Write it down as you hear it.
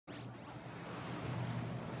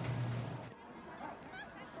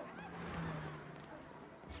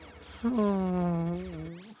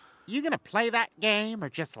You gonna play that game or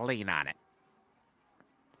just lean on it?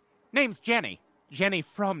 Name's Jenny. Jenny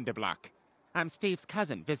Fromdabloc. I'm Steve's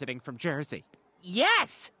cousin visiting from Jersey.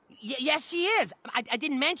 Yes! Yes, she is. I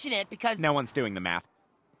didn't mention it because... No one's doing the math.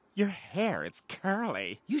 Your hair, it's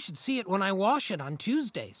curly. You should see it when I wash it on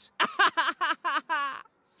Tuesdays.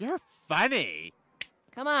 You're funny.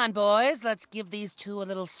 Come on, boys. Let's give these two a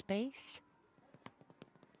little space.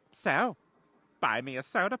 So, buy me a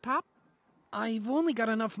soda pop? I've only got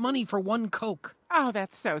enough money for one Coke. Oh,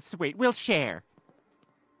 that's so sweet. We'll share.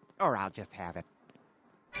 Or I'll just have it.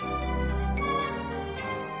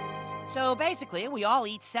 So basically, we all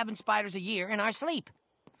eat 7 spiders a year in our sleep.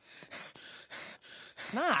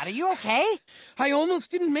 Snot, are you okay? I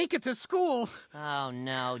almost didn't make it to school. Oh,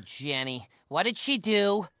 no, Jenny. What did she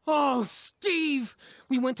do? Oh, Steve!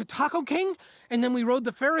 We went to Taco King, and then we rode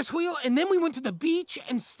the Ferris wheel, and then we went to the beach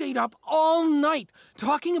and stayed up all night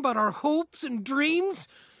talking about our hopes and dreams.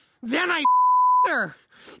 Then I her.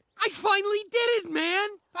 I finally did it, man!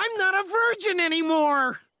 I'm not a virgin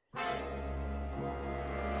anymore!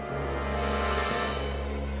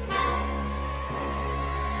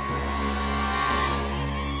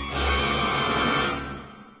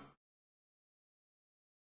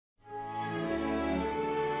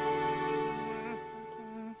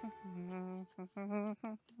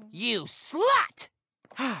 You slut!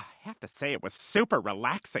 I have to say it was super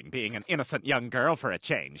relaxing being an innocent young girl for a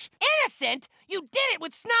change. Innocent? You did it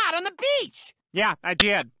with Snot on the beach! Yeah, I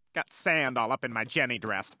did. Got sand all up in my Jenny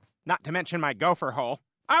dress. Not to mention my gopher hole.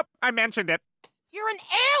 Oh, I mentioned it. You're an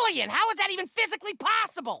alien! How is that even physically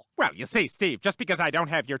possible? Well, you see, Steve, just because I don't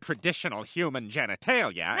have your traditional human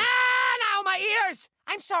genitalia... No, my ears!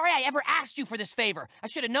 I'm sorry I ever asked you for this favor. I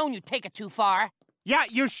should have known you'd take it too far. Yeah,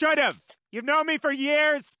 you should have. You've known me for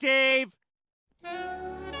years, Steve.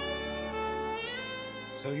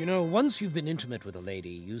 So, you know, once you've been intimate with a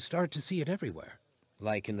lady, you start to see it everywhere.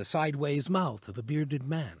 Like in the sideways mouth of a bearded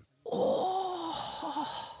man.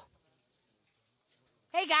 Oh.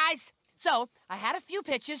 Hey, guys. So, I had a few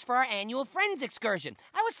pitches for our annual Friends excursion.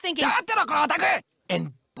 I was thinking...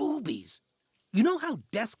 And boobies. You know how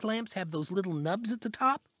desk lamps have those little nubs at the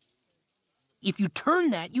top? If you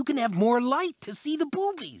turn that, you can have more light to see the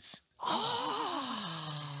boobies.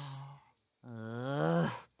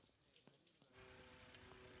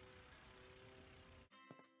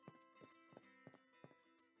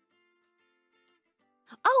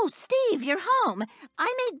 Oh, Steve, you're home.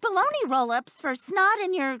 I made bologna roll-ups for Snot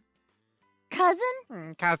and your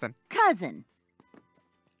cousin? Cousin.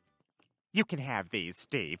 You can have these,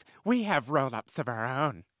 Steve. We have roll-ups of our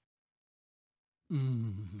own.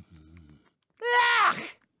 Ugh!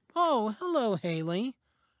 Oh, hello, Hayley.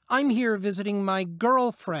 I'm here visiting my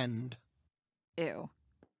girlfriend. Ew.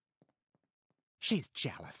 She's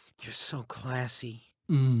jealous. You're so classy.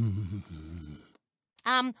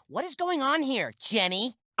 What is going on here,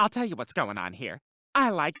 Jenny? I'll tell you what's going on here. I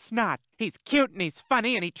like Snot. He's cute and he's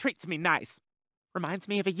funny and he treats me nice. Reminds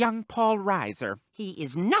me of a young Paul Reiser. He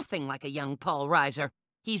is nothing like a young Paul Reiser.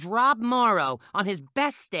 He's Rob Morrow on his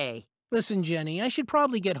best day. Listen, Jenny, I should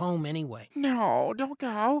probably get home anyway. No, don't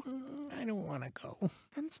go. I don't want to go.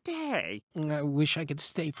 Then stay. I wish I could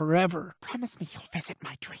stay forever. Promise me you'll visit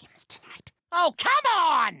my dreams tonight. Oh, come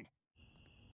on!